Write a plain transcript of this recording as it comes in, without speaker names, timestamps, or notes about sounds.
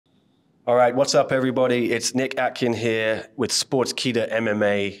All right, what's up, everybody? It's Nick Atkin here with Sportskeeda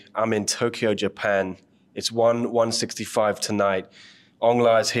MMA. I'm in Tokyo, Japan. It's 1:65 tonight. Aung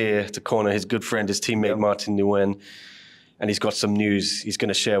La is here to corner his good friend, his teammate Martin Nguyen, and he's got some news. He's going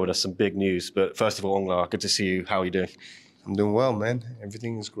to share with us some big news. But first of all, Aung La, good to see you. How are you doing? I'm doing well, man.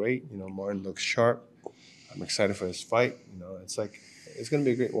 Everything is great. Martin looks sharp. I'm excited for his fight. It's going to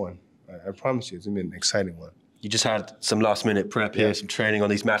be a great one. I promise you, it's going to be an exciting one. You just had some last-minute prep here, some training on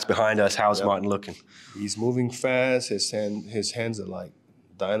these mats behind us. How's Martin looking? He's moving fast. His hands are like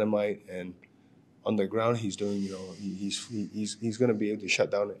dynamite, and on the ground, he's doing. He's going to be able to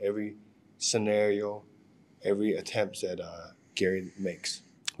shut down every scenario, every attempt that Gary makes.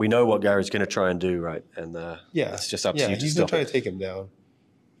 We know what Gary's going to try and do, right? And it's just up to you to he's stop going to try to take him down.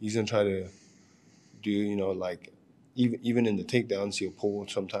 He's going to try to do, even in the takedowns, he'll pull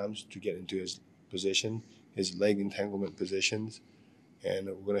sometimes to get into his position, his leg entanglement positions, and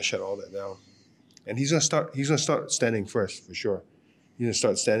we're going to shut all that down. And he's going to start standing first, for sure. He's going to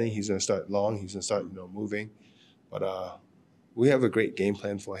start standing. He's going to start long. He's going to start, moving. But we have a great game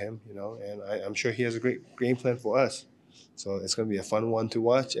plan for him, and I'm sure he has a great game plan for us. So it's going to be a fun one to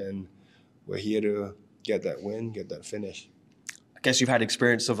watch, and we're here to get that win, get that finish. I guess you've had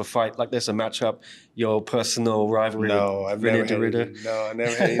experience of a fight like this, a matchup, your personal rivalry with I've never I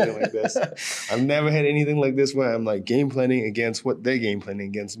never had anything like this. I've never had anything like this where I'm like game planning against what they're game planning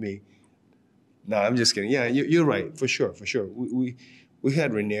against me. No, I'm just kidding. Yeah, you're right, for sure. We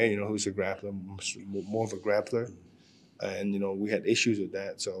had Rainier, who's a grappler, more of a grappler, and we had issues with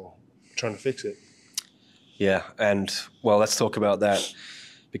that, so trying to fix it. Yeah, and well, let's talk about that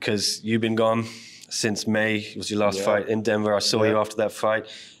because you've been gone since May. It was your last fight in Denver. I saw you after that fight,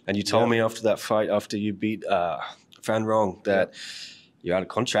 and you told me after that fight, after you beat Fan Rong, that you're out of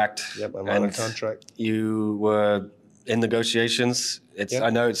contract. Yep, I'm out of contract. You were in negotiations. I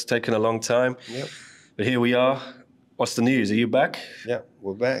know it's taken a long time, but here we are. What's the news? Are you back? Yeah,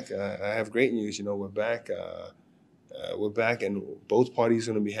 we're back. I have great news. We're back. We're back, and both parties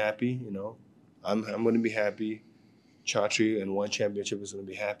are going to be happy. I'm going to be happy. Chatri and One Championship is going to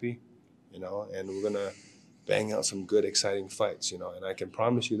be happy, and we're going to bang out some good, exciting fights, and I can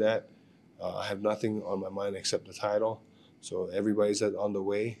promise you that. I have nothing on my mind except the title. So everybody's on the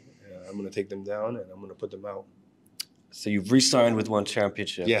way. I'm going to take them down, and I'm going to put them out. So you've re-signed with One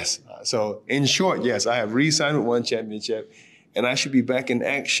Championship? Yes. So in short, yes, I have re-signed with One Championship, and I should be back in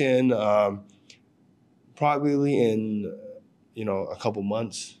action probably in, a couple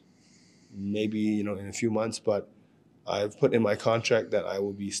months. Maybe, in a few months, but I've put in my contract that I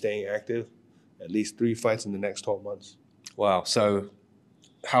will be staying active at least 3 fights in the next 12 months. Wow. So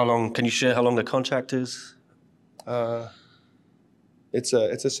how long, can you share how long the contract is? It's a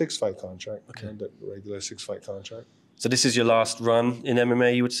 6-fight contract, the regular 6-fight contract. So this is your last run in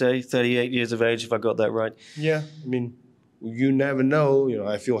MMA, you would say? 38 years of age, if I got that right? Yeah. I mean, you never know.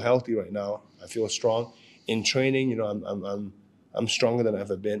 I feel healthy right now. I feel strong. In training, I'm stronger than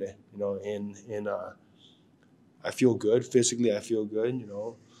I've ever been. I feel good physically. I feel good.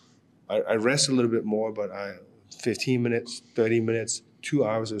 I rest a little bit more, but 15 minutes, 30 minutes, 2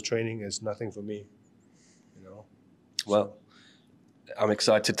 hours of training is nothing for me. Well, I'm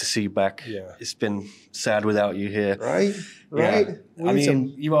excited to see you back. Yeah, it's been sad without you here. Right. Yeah.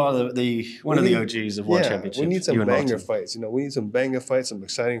 You are one of the OGs of One Championship. We need some banger fights. We need some banger fights, some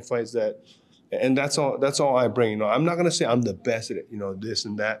exciting fights and that's all I bring. I'm not gonna say I'm the best at it, this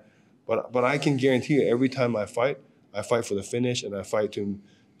and that, but I can guarantee you every time I fight for the finish, and I fight to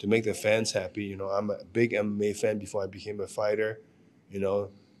make the fans happy. I'm a big MMA fan before I became a fighter.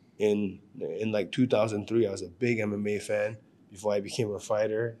 In like 2003, I was a big MMA fan before I became a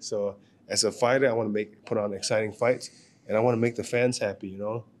fighter. So as a fighter, I want to put on exciting fights, and I want to make the fans happy.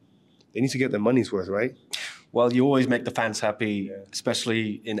 They need to get their money's worth, right? Well, you always make the fans happy,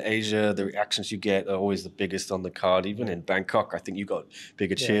 especially in Asia. The reactions you get are always the biggest on the card. Even in Bangkok, I think you got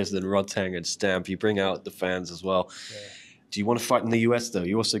bigger cheers than Rodtang and Stamp. You bring out the fans as well. Yeah. Do you want to fight in the US, though?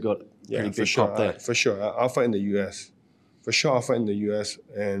 You also got pretty big pop there. For sure. I'll fight in the US. For sure, I'll fight in the US.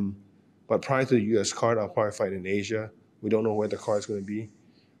 But prior to the US card, I'll probably fight in Asia. We don't know where the card's going to be.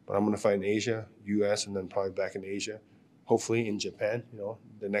 But I'm going to fight in Asia, US, and then probably back in Asia. Hopefully in Japan,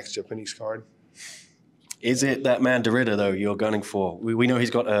 the next Japanese card. Is it that man Derrida, though, you're gunning for? We know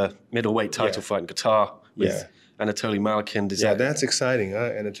he's got a middleweight title fight in Qatar with Anatoly Malkin. That's exciting.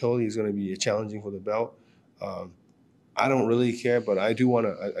 Anatoly is going to be challenging for the belt. I don't really care, but I do want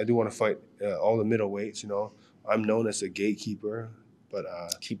to fight all the middleweights. I'm known as a gatekeeper, but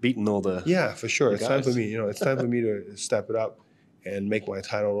keep beating all the for sure. It's time for me. It's time for me to step it up and make my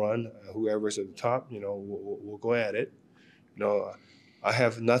title run. Whoever's at the top, we'll go at it. I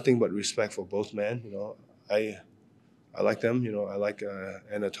have nothing but respect for both men. I like them. I like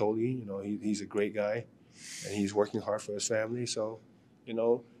Anatoly. He's a great guy, and he's working hard for his family. So,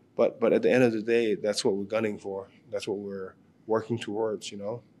 but at the end of the day, that's what we're gunning for. That's what we're working towards.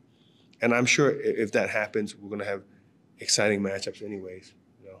 And I'm sure if that happens, we're gonna have exciting matchups, anyways.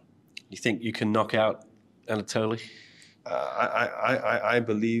 You think you can knock out Anatoly? I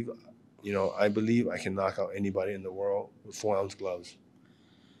believe, I can knock out anybody in the world with 4-ounce gloves.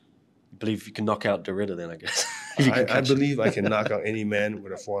 You believe you can knock out Derrida then, I guess? I believe I can knock out any man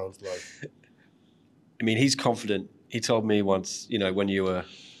with a 4-ounce glove. I mean, he's confident. He told me once, when you were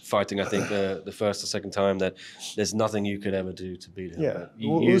fighting, I think the first or second time, that there's nothing you could ever do to beat him. Yeah,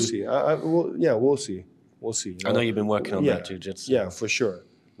 we'll see. We'll see. We'll see. I know you've been working on that jiu-jitsu. Yeah, for sure.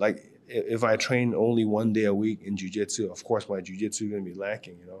 Like, if I train only 1 day a week in jiu-jitsu, of course my jiu-jitsu is going to be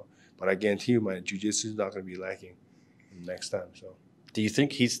lacking, But I guarantee you my jiu-jitsu is not going to be lacking next time. So, do you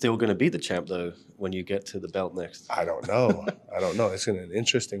think he's still going to be the champ, though, when you get to the belt next? I don't know. It's going to be an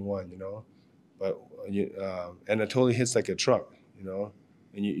interesting one, But Anatoly hits like a truck, And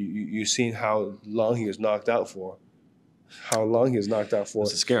you've seen how long he was knocked out for.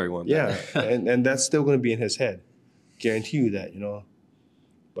 It's a scary one. Yeah, and that's still going to be in his head. Guarantee you that,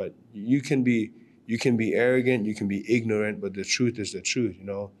 But you can be arrogant, you can be ignorant, but the truth is the truth,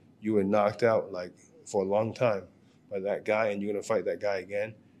 You were knocked out like for a long time by that guy, and you're gonna fight that guy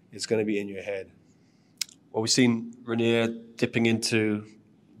again. It's gonna be in your head. Well, we've seen Renier dipping into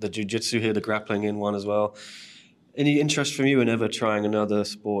the jiu-jitsu here, the grappling in one as well. Any interest from you in ever trying another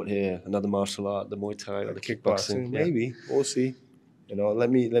sport here, another martial art, the Muay Thai or the kickboxing? Maybe. We'll see. Let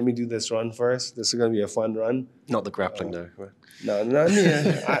me do this run first. This is gonna be a fun run. Not the grappling though. Right? No.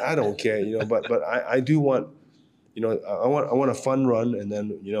 I don't care. But I do want. I want a fun run, and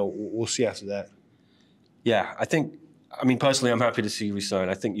then we'll see after that. Yeah, I mean, personally, I'm happy to see you resign.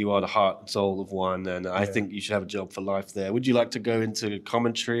 I think you are the heart and soul of one, and I think you should have a job for life there. Would you like to go into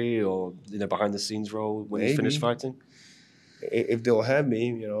commentary or behind the scenes role when you finish fighting? If they'll have me,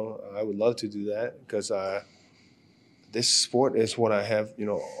 I would love to do that because this sport is what I have,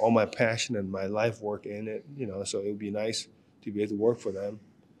 all my passion and my life work in it. So it would be nice to be able to work for them.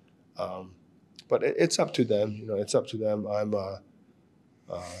 But it's up to them. It's up to them.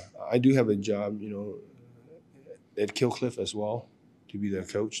 I do have a job, at Killcliff as well, to be their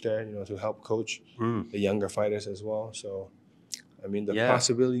coach there, to help coach the younger fighters as well. So, I mean, the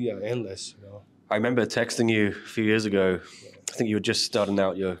possibilities are endless. I remember texting you a few years ago. I think you were just starting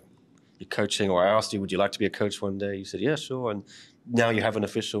out your coaching, or I asked you, would you like to be a coach one day? You said, yeah, sure. And now you have an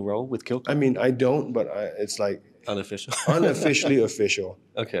official role with Killcliff? I mean, I don't, but it's like... Unofficial? Unofficially official.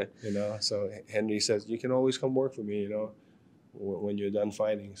 Okay. So Henry says, you can always come work for me, when you're done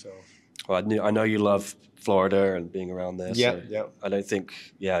fighting, so... Well, I know you love Florida and being around there. Yeah. I don't think,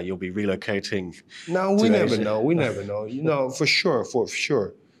 you'll be relocating. No, we never know. We never know. For sure.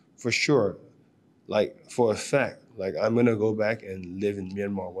 Like, for a fact, like, I'm going to go back and live in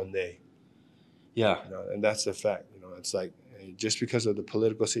Myanmar one day. Yeah. And that's a fact. It's like, just because of the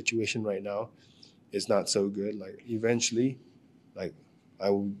political situation right now, it's not so good. Like, eventually, like, I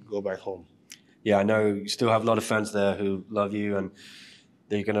will go back home. Yeah, I know you still have a lot of fans there who love you, and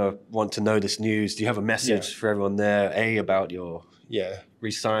they're going to want to know this news. Do you have a message for everyone there, about your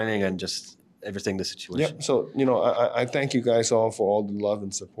re-signing and just everything, the situation? Yeah, so, I thank you guys all for all the love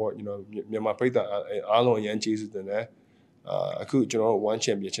and support. Myanmar ပြည်သက်အားလုံးအရင်ကျေးဇူးတင်တယ်အခုကျွန်တော် one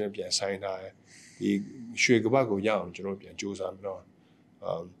championship ပြန်ဆိုင်ထားတယ်ဒီရွှေကပတ်ကိုရအောင်ကျွန်တော်ပြန်ကြိုးစားမယ်နော်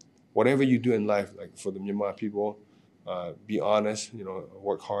whatever you do in life, like for the Myanmar people, be honest,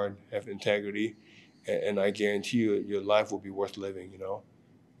 work hard, have integrity, and I guarantee you your life will be worth living,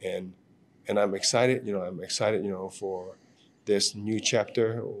 and I'm excited, for this new chapter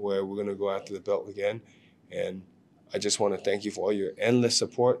where we're going to go after the belt again. And I just want to thank you for all your endless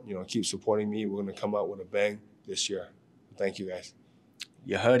support. Keep supporting me. We're going to come out with a bang this year. Thank you, guys.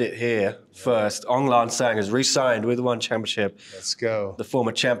 You heard it here first. Aung La N Sang has re-signed with One Championship. Let's go. The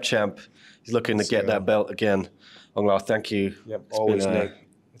former champ. He's looking to get that belt again. Aung La, thank you. Yep, always, Nick.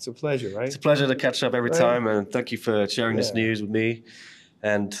 It's a pleasure, right? It's a pleasure to catch up every time, and thank you for sharing this news with me.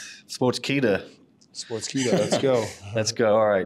 And Sportskeeda. Let's go. Let's go. All right.